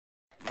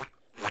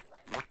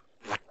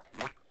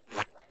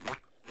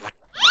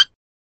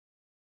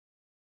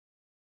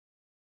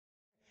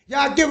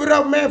Y'all give it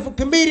up, man, for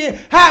comedian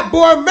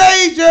Hotboy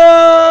Major!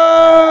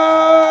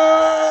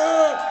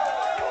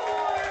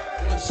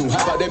 So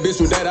how about that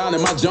bitch with that on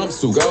in my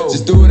jumpsuit? Go.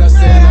 Just do what I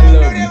say and I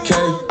love you,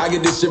 okay? I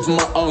get this shit from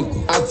my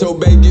uncle. I told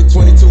Bay get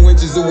 22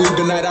 inches a week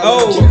tonight. I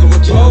fucking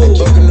with you.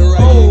 Fucking the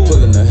right,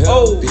 pulling the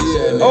hell.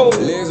 Bitch,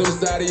 legs on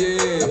the side of your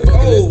head. I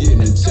fucking let's get in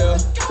the chair.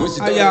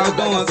 How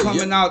y'all doing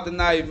coming out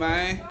tonight,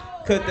 man?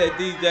 Cut that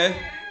DJ.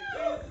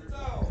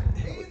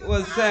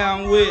 What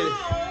sound with it?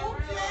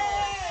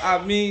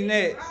 I mean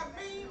that.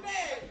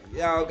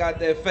 Y'all got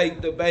that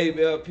fake the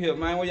baby up here,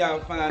 man. Where y'all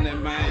find that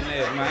man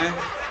at, man?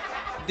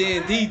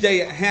 Then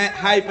DJ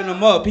hyping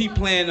him up. He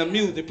playing the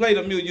music. Play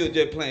the music. You're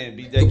just playing,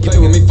 BJ. You play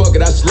with me, fuck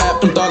it. I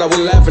slapped him. Thought I was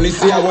laughing. He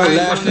see I wasn't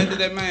laughing. Don't do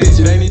that, man. Bitch,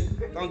 it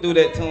ain't. Don't do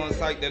that to him.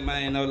 Psych that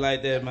man up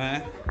like that,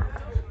 man.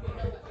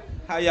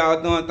 How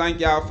y'all doing? Thank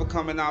y'all for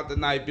coming out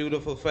tonight.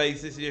 Beautiful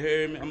faces. You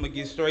heard me? I'm gonna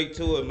get straight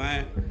to it,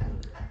 man.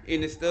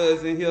 Any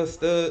studs in here?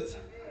 Studs?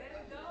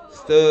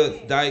 Studs,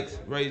 dykes,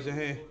 raise your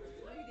hand.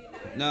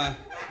 Nah,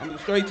 I'm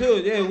straight to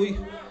it. Yeah,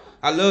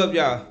 I love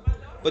y'all.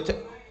 But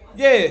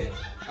yeah,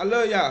 I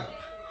love y'all.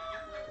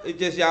 It's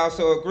just y'all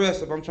so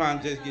aggressive. I'm trying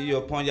to just give you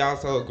a point. Y'all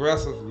so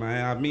aggressive,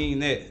 man. I mean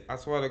that. I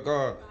swear to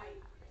God.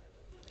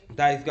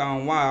 Dice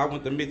gone wild. I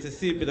went to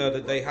Mississippi the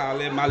other day,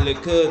 holler at my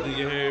little cousin,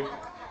 you heard?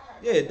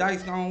 Yeah,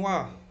 Dice gone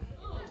wild.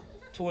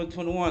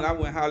 2021, I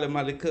went holler at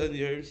my little cousin,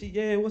 you heard? She,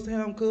 yeah, what's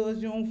happening,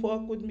 cuz? You don't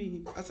fuck with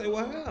me. I say,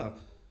 well, how?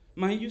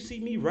 Man, you see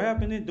me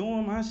rapping and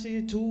doing my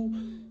shit too.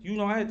 You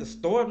know, I had to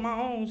start my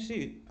own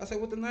shit. I say,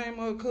 what the name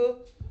of it, cuz?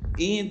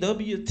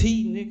 NWT,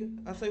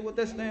 nigga. I say, what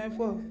that stand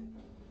for?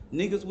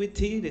 Niggas with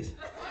titties.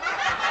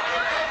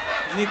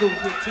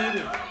 Niggas with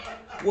titties.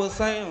 What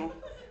sound?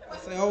 I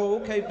say, oh,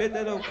 okay, bet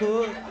that up,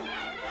 cuz.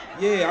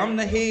 Yeah, I'm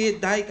the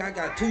head dyke. I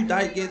got 2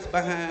 dykettes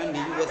behind me.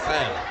 What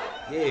sound?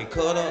 Yeah,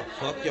 cut up.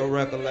 Fuck your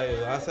record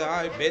label. I say, all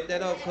right, bet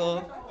that up,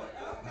 cuz.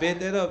 Bet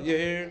that up, you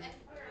hear?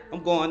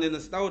 I'm going in the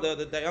store the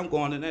other day. I'm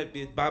going in that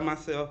bitch by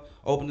myself,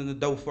 opening the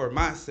door for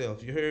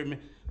myself. You heard me?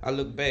 I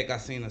look back, I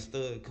seen a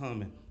stud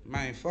coming.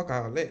 Man, fuck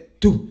all that.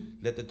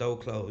 Let the door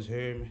close, you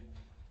heard me?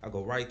 I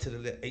go right to the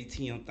little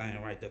ATM thing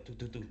right there.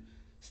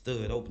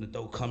 Stud, open the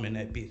door, come in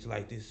that bitch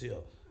like this here.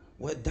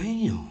 What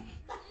damn?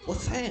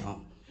 What's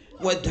down?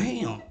 What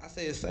damn? I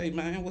said, say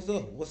man, what's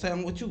up? What's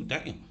happening with you?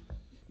 Damn.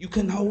 You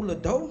couldn't hold the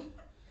door?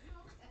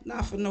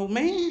 Not for no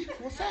man.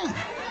 What's up?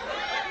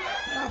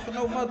 Not for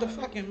no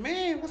motherfucking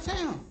man. What's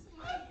up?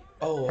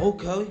 Oh,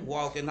 okay.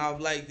 Walking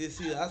off like this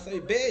here. I say,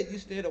 bet you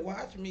instead of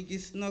watching me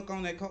get snuck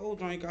on that cold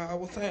drink.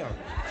 What's up?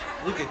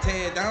 We can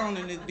tear it down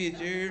in this bitch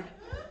here.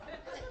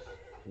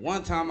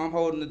 One time I'm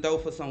holding the door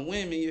for some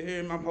women, you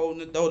hear me? I'm holding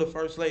the door, the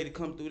first lady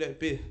come through that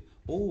bitch.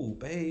 Ooh,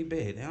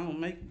 baby, they don't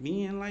make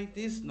men like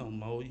this no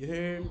more, you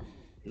hear me?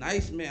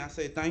 Nice man, I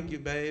say, thank you,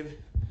 baby.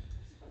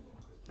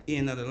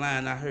 End of the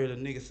line, I heard a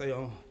nigga say,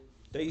 oh,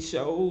 they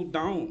sure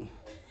don't.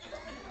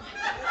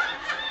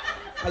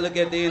 I look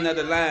at the end of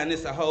the line,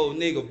 it's a whole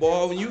nigga.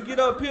 Boy, when you get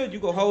up here, you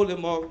go hold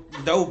him off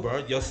the door, bro,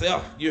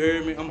 yourself, you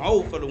hear me? I'm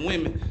old for the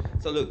women.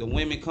 So look, the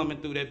women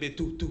coming through that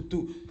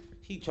bitch,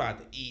 He tried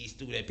to ease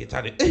through that bitch.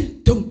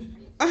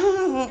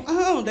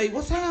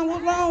 What's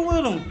wrong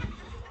with him?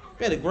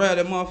 Better grab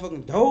that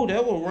motherfucking door.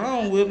 That was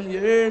wrong with him, you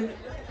heard me?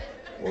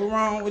 What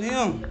wrong with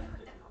him?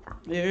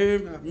 You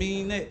heard me? I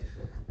mean that.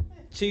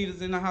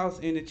 Cheaters in the house,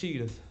 any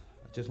cheaters?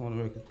 I just want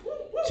to record.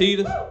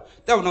 Cheaters?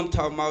 That's what I'm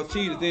talking about,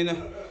 cheaters in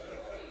there.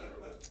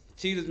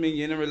 Cheaters mean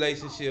you're in a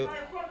relationship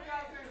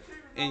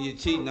and you're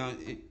cheating on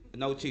it.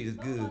 No cheaters,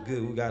 good.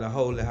 We got a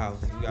holy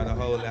house. We got a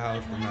holy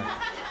house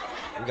tonight.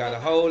 We got a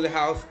holy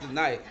house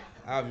tonight.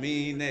 I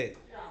mean that.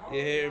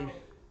 You hear me?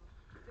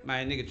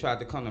 My nigga tried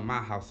to come to my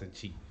house and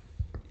cheat.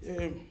 You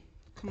hear me?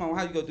 Come on,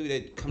 how you gonna do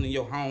that? Come to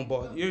your home,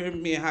 boy. You hear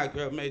me and Hot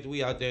Girl Major,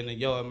 we out there in the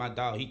yard. My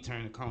dog, he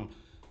turned the corner,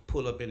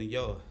 pull up in the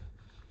yard.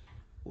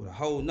 With a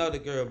whole nother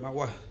girl, my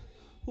wife.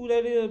 Who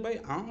that is,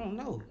 babe? I don't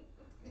know.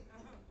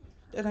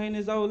 That ain't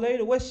his old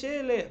lady. Where's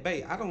Shelly at,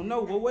 babe? I don't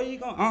know. But where you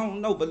going? I don't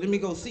know, but let me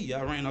go see.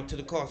 I ran up to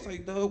the car. Say,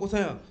 dog, what's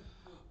happening?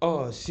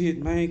 Oh,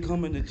 shit, man,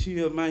 coming to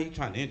chill, man. He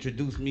trying to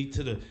introduce me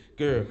to the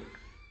girl.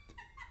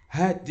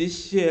 Hot,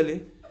 this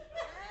Shelly.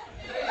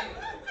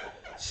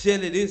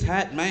 Shelly, this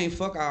hot, man.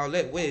 Fuck all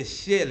that. Where's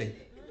Shelly?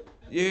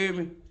 You hear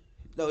me?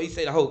 No, he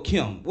say the whole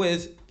Kim.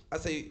 I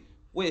say,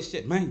 where's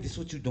Shelly? Man, this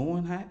what you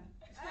doing, Hot?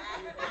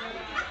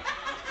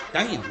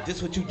 Damn,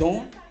 this what you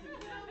doing?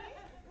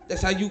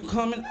 That's how you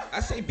coming?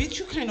 I say, bitch,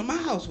 you came to my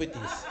house with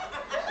this.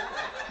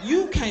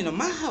 You came to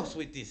my house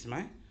with this,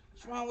 man.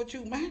 What's wrong with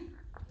you, man?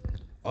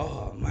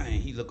 Oh, man,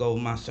 he look over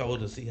my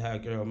shoulder, see how a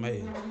girl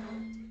made.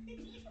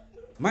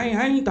 Man,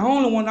 I ain't the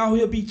only one out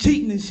here be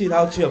cheating and shit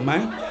out here,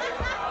 man.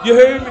 You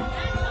heard me?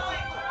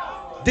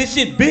 This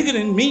shit bigger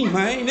than me,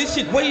 man. This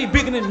shit way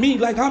bigger than me.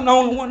 Like I'm the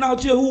only one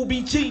out here who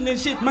be cheating and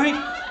shit, man.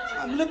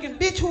 I'm looking,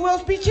 bitch, who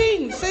else be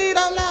cheating? Say it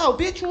out loud,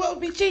 bitch, who else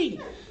be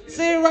cheating?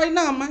 Say it right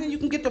now, man. You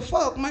can get the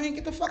fuck, man.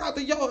 Get the fuck out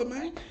the yard,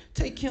 man.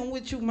 Take Kim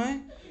with you,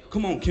 man.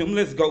 Come on, Kim,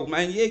 let's go,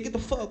 man. Yeah, get the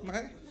fuck,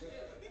 man.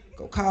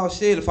 Go call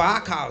Shelly before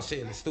I call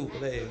Shelly,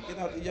 stupid ass. Get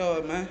out the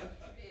yard, man.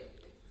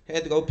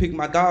 Had to go pick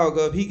my dog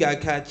up. He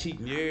got caught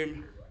cheating, you hear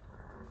me?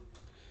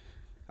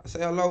 I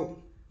say, hello?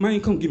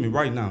 Man, come get me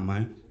right now,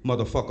 man.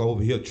 Motherfucker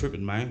over here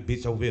tripping, man.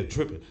 Bitch over here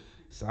tripping.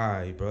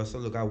 Sorry, bro. So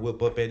look, I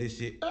whip up at this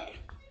shit.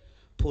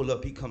 Pull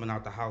up, he coming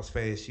out the house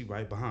fast. She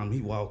right behind me.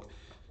 He walk.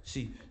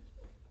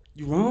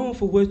 You wrong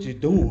for what you're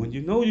doing.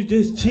 You know you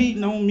just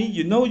cheating on me.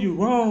 You know you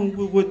wrong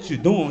with what you're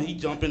doing. He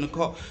jump in the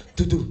car.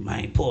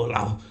 Man, pull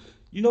off.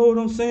 You know what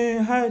I'm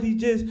saying? How'd he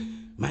just,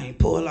 man,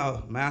 pull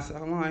off. Man, I said,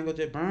 I ain't gonna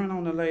just burn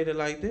on the lady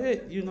like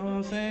that. You know what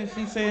I'm saying?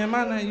 She saying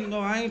my name. You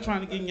know, I ain't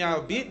trying to get in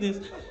y'all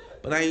business,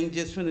 but I ain't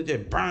just finna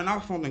just burn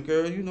off on the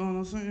girl. You know what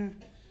I'm saying?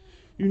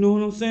 You know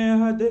what I'm saying?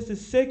 How that's the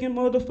second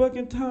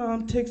motherfucking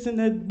time texting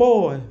that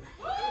boy.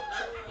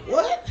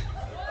 What?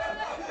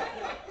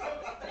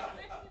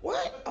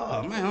 What?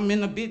 Oh, man, I'm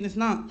in the business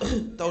now.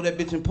 Throw that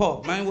bitch in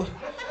park, man.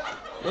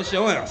 What's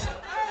your answer?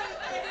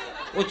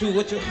 What you,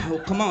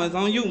 oh, come on, it's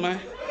on you, man.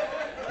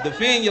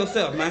 Defend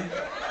yourself, man.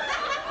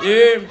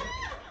 Yeah.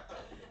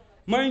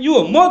 Man, you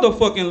a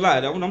motherfucking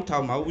lie. That's what I'm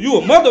talking about. You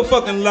a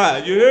motherfucking lie,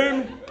 you hear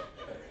me?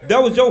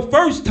 That was your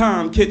first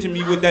time catching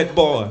me with that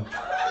boy.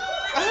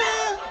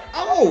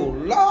 Oh,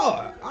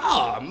 Lord.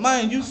 Oh,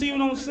 man, you see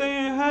what I'm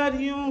saying? How do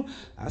you?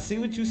 I see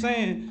what you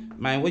saying.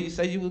 Man, where you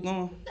say you was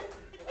going?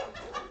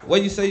 Where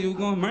you say you was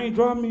going? Man,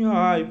 drop me. All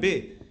right,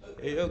 bet.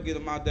 Hey, yo, get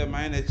him out there,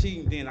 man. That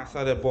cheating. Then I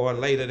saw that boy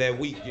later that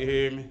week, you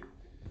hear me?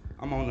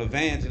 I'm on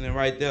Evangeline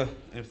right there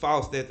in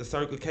Foster at the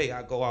Circle K.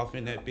 I go off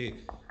in that bit.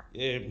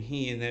 Yeah,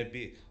 he in that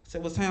bit. I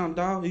said, what's down,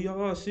 dog? He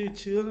all shit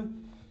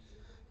chilling.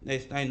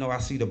 Next thing I know, I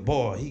see the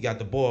boy. He got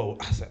the boy.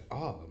 I said,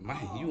 oh, man,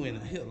 you in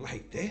here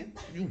like that?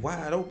 You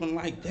wide open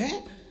like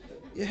that?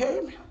 You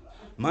heard me?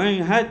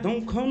 Man,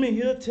 don't come in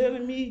here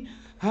telling me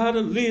how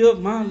to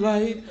live my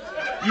life.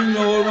 You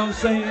know what I'm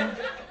saying?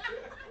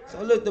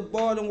 So look, the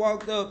boy done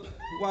walked up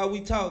while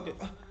we talking.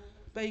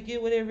 Babe,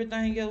 get with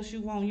everything else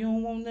you want. You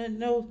don't want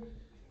nothing else?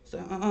 I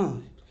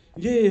said,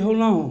 Yeah,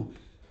 hold on.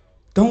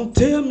 Don't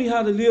tell me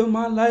how to live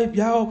my life.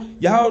 Y'all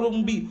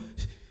don't be.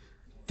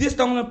 This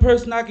the only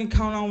person I can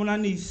count on when I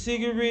need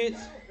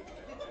cigarettes,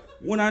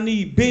 when I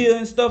need beer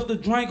and stuff to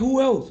drink.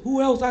 Who else?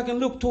 Who else I can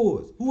look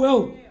towards? Who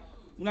else?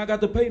 When I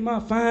got to pay my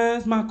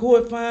fines, my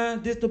court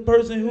fines, this the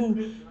person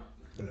who.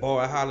 The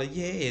boy holler,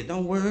 yeah,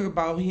 don't worry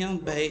about him,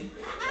 babe.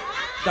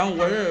 Don't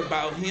worry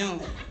about him.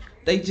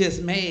 They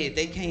just mad.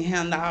 They can't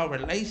handle our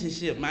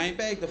relationship, man.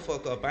 Bag the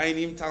fuck up. I ain't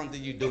even talking to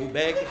you, dude.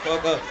 Bag the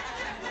fuck up.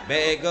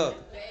 Bag up.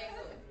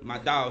 My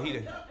dog, he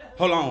done.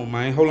 Hold on,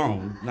 man. Hold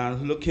on. Now,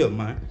 look here,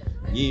 man.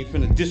 You ain't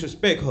finna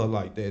disrespect her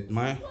like that,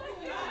 man.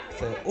 I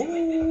said,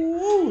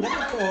 ooh,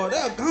 that boy,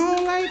 that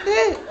gone like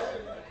that.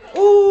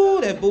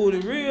 Ooh, that booty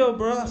real,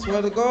 bro. I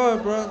swear to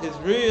God, bro. It's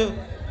real.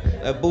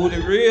 That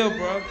booty real,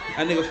 bro.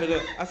 That nigga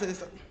finna. I said,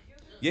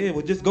 yeah,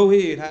 well, just go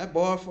ahead. Hi,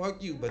 boy,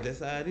 fuck you. But that's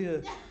how it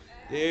is.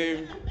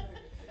 Yeah.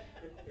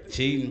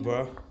 Cheating,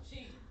 bro.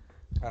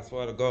 I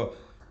swear to God.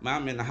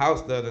 Man, I'm in the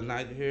house the other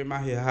night. You hear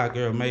my hear hot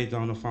girl Major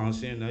on the phone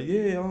saying that,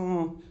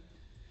 yeah,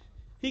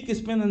 he could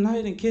spend the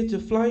night and catch a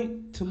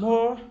flight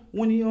tomorrow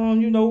when he go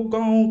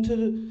on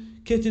to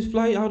catch his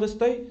flight out of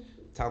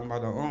state. Talking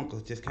about the uncle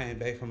just came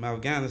back from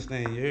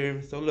Afghanistan, you hear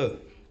me? So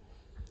look,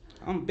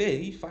 I'm bet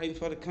he fighting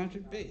for the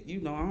country, bet.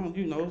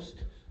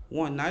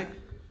 One night.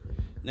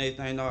 Next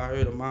thing I know, I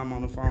heard a mom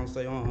on the phone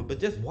say, but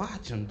just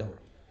watch him though.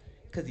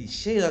 Cause he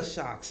shell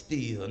shocked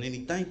still, and then he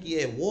think he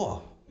at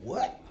war.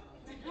 What?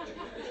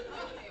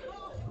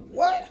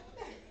 What?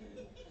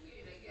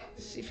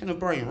 She finna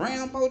bring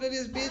Rambo to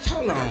this bitch?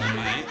 Hold on,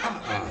 man.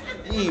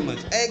 You ain't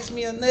much ask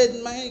me or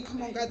nothing, man.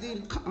 Come on,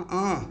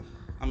 goddamn.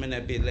 I'm in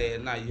that bitch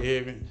last night, you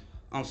hear me?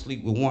 I'm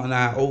sleep with one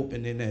eye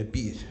open in that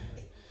bitch.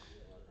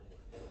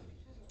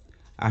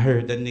 I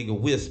heard that nigga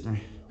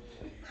whispering.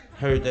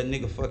 Heard that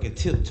nigga fucking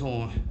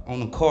tiptoeing on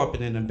the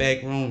carpet in the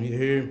back room, you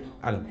hear me?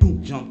 I done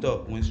boom, jumped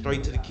up, went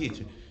straight to the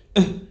kitchen.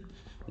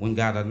 When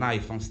got a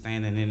knife, I'm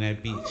standing in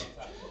that bitch.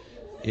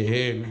 You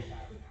hear me?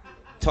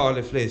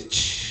 Toilet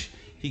flush,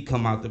 he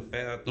come out the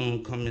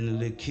bathroom, come in the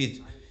little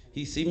kitchen.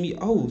 He see me,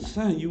 oh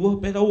son, you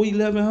up at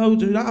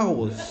 1100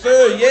 hours.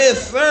 Sir,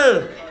 yes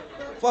sir.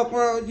 Fuck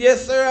around,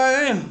 yes sir I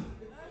am.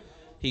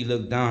 He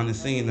looked down and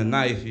seen the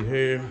knife, you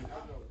hear me?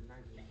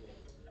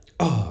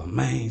 Oh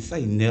man,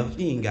 say Neff,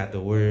 you ain't got to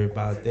worry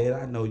about that.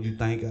 I know you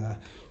think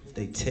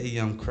they tell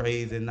you I'm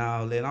crazy and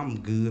all that. I'm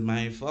good,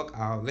 man. Fuck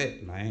all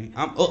that, man.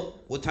 I'm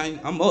up. What time?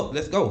 I'm up.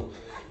 Let's go.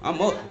 I'm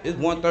up. It's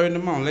 1:30 in the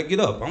morning. Let's get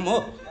up. I'm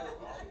up.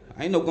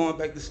 I ain't no going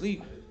back to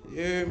sleep.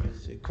 Yeah,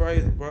 shit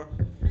crazy, bro.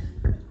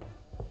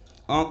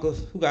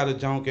 Uncles, who got a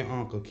junkie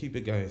uncle? Keep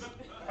it gangster.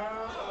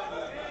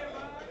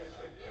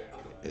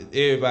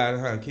 Everybody,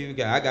 huh? Keep it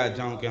gangster. I got a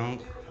junkie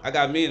uncle. I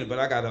got many, but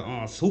I got a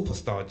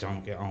superstar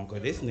junkie uncle.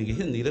 This nigga,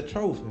 he'll need a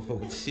trophy for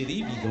the shit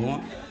he be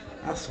doing.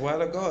 I swear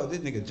to God, this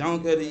nigga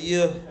junkie of the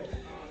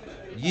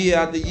year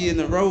after year in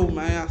a row,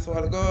 man. I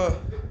swear to God.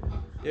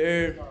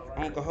 Yeah,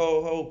 Uncle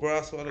Ho, bro.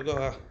 I swear to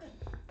God.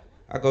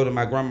 I go to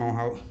my grandma's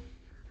house.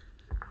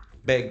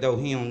 Back door,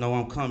 he don't know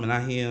I'm coming.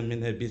 I hear him in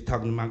that bitch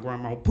talking to my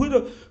grandma.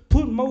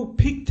 Put more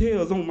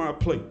pigtails on my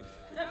plate.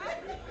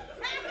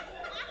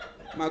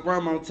 My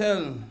grandma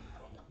telling him,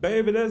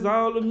 baby, that's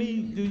all of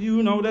me. Do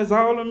you know that's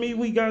all of me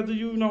we got? Do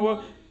you know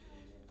what?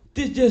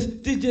 This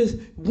just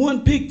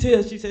one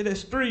pigtail. She said,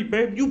 that's three,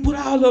 baby. You put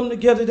all of them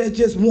together, that's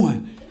just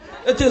one.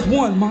 That's just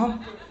one,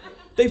 Mom.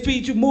 They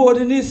feed you more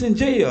than this in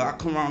jail. I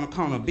come around the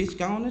corner, bitch,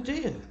 gone to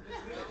jail.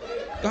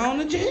 Gone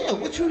to jail.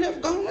 What you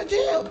have gone to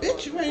jail?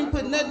 Bitch, you ain't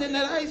put nothing in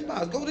that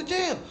icebox. Go to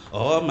jail.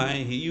 Oh,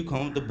 man, here you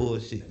come with the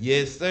bullshit.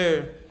 Yes,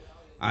 sir.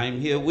 I'm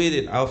here with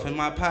it, off in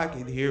my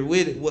pocket, here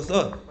with it. What's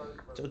up?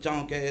 Put your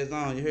junk ass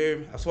on, you hear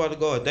me? I swear to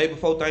God, day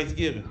before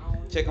Thanksgiving.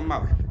 Check him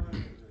out.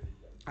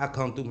 I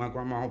come through my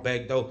grandma's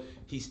back door.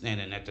 He's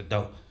standing at the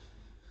door.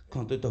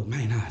 Come through the door.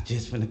 Man, I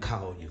just finna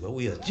call you.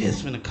 We are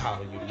just finna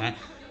call you, man.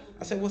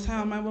 I said, what's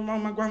happening, man? What's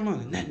wrong with my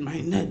grandmother? Nothing,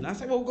 man, nothing. I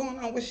said, what's going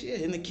on? What's she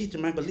at? In the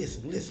kitchen, man? But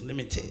listen, let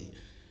me tell you.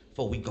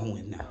 Before we go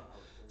in now.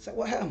 I said,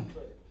 what happened?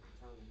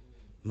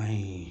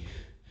 Man,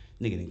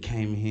 nigga done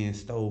came in here and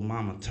stole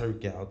mama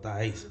turkey out the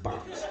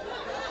icebox.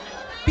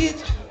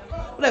 Bitch,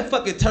 where that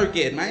fucking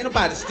turkey at, man? Ain't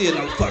nobody steal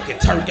no fucking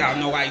turkey out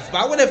no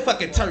icebox. Where that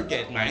fucking turkey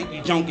at, man?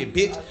 You junkie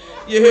bitch.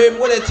 You heard me?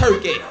 Where that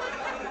turkey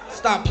at?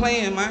 Stop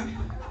playing, man.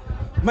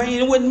 Man,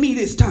 it wasn't me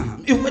this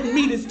time. It wasn't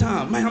me this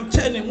time. Man, I'm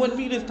telling you, it wasn't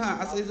me this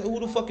time. I said, who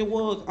the fuck it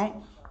was,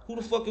 Who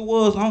the fuck it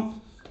was, The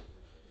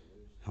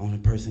only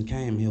person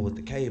came here with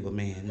the cable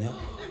man, no.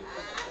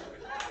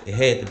 It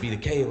had to be the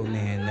cable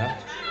man, no.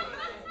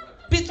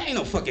 Bitch, ain't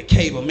no fucking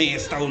cable man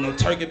stole no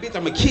turkey. Bitch,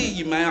 I'ma kill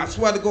you, man. I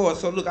swear to God.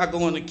 So look, I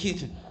go in the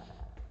kitchen.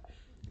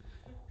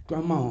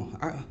 Grandma,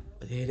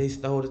 yeah, they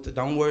stole it.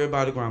 Don't worry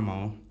about it,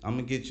 Grandma. I'm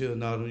gonna get you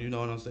another one, you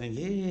know what I'm saying?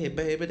 Yeah,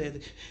 baby,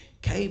 that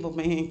cable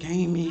man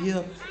came in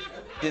here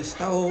and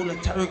stole the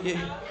turkey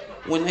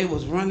when they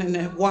was running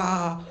that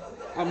wild.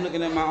 I'm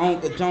looking at my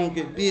uncle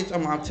junkie, bitch.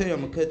 I'm gonna tell you,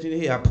 I'm gonna cut you in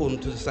the hair. I pulled him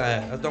to the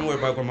side. I said, don't worry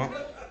about it, Grandma.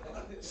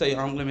 Say,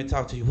 let me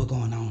talk to you. What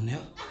going on now,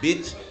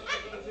 bitch?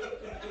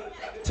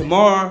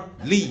 Tomorrow,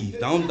 leave.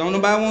 Don't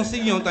nobody want to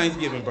see you on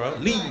Thanksgiving, bro.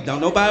 Leave. Don't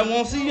nobody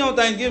want to see you on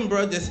Thanksgiving,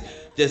 bro.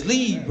 Just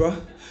leave, bro.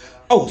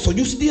 Oh, so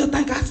you still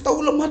think I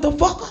stole a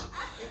motherfucker?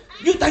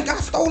 You think I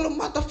stole a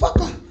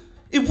motherfucker?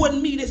 It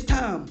wasn't me this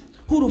time.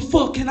 Who the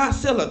fuck can I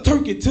sell a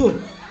turkey to?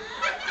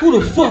 Who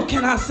the fuck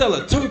can I sell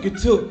a turkey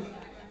to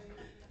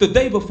the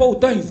day before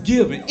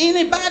Thanksgiving?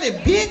 Anybody,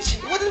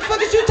 bitch? What the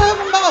fuck is you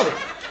talking about?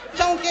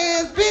 Junk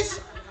ass bitch.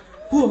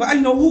 I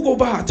know who go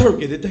buy a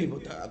turkey the day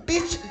before.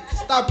 Bitch,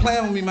 stop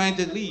playing with me, man.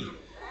 Just leave.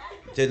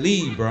 Just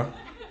leave, bro.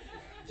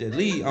 Just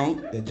leave,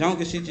 Unc. The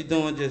junkie shit you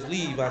doing, just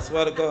leave. I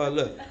swear to God,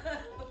 look.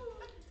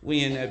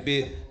 We in that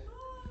bitch.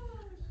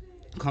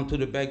 Come to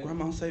the back.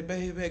 Grandma say,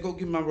 baby, go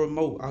get my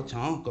remote out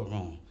your uncle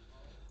room.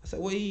 I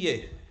said, where he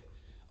at?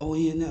 Oh,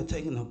 he in there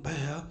taking a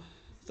bath.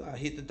 So I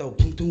hit the door.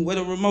 Boom, boom. Where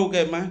the remote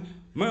at, man?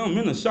 Man, I'm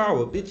in the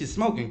shower. Bitch, you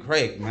smoking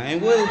crack,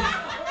 man.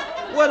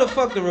 Where the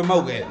fuck the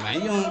remote at,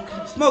 man? You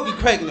don't smoking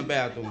crack in the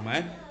bathroom,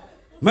 man.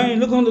 Man,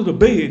 look under the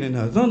bed in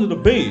there. It's under the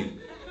bed.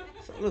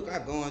 So look, I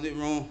go in the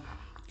room,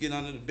 get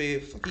under the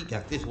bed. Fuck, he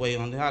got this way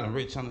on there. I done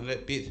reach under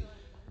that bitch.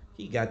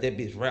 He got that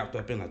bitch wrapped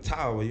up in a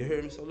towel, you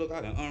hear me? So look, I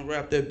done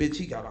unwrapped that bitch.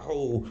 He got a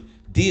whole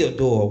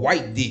dildo, a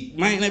white dick.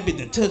 Man, that bitch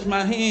done touched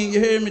my hand,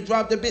 you hear me?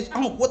 Drop that bitch.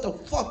 Oh, what the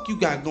fuck you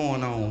got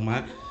going on,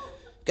 man?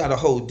 Got a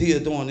whole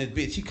dildo on this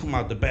bitch. He come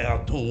out the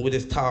bathroom with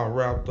his towel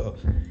wrapped up.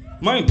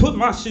 Man, put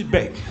my shit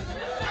back.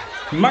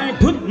 Man,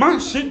 put my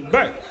shit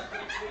back.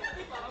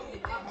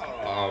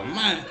 Oh,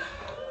 man.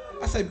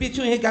 I said, bitch,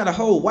 you ain't got a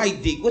whole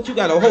white dick. What you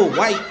got a whole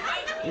white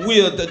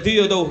with the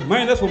dildo?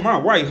 Man, that's for my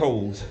white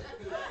hoes.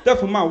 That's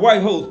for my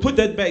white hoes. Put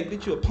that back.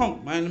 Bitch, you a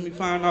punk, man. Let me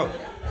find out.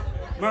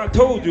 Man, I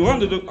told you, on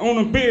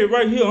the bed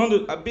right here,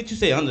 I bet you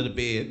say under the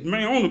bed.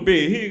 Man, on the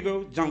bed. Here you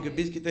go. Junkie,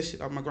 bitch, get that shit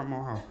out of my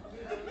grandma's house.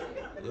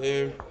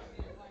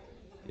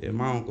 Yeah,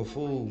 my uncle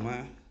fool,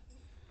 man.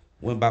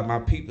 Went by my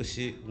people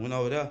shit. Went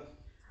over there.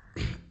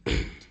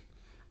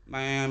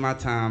 Man, my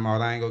time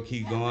out. I ain't gonna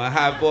keep going.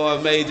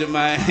 Hotboy Major,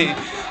 man.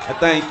 I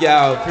thank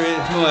y'all pretty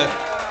much.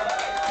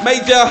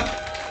 Major.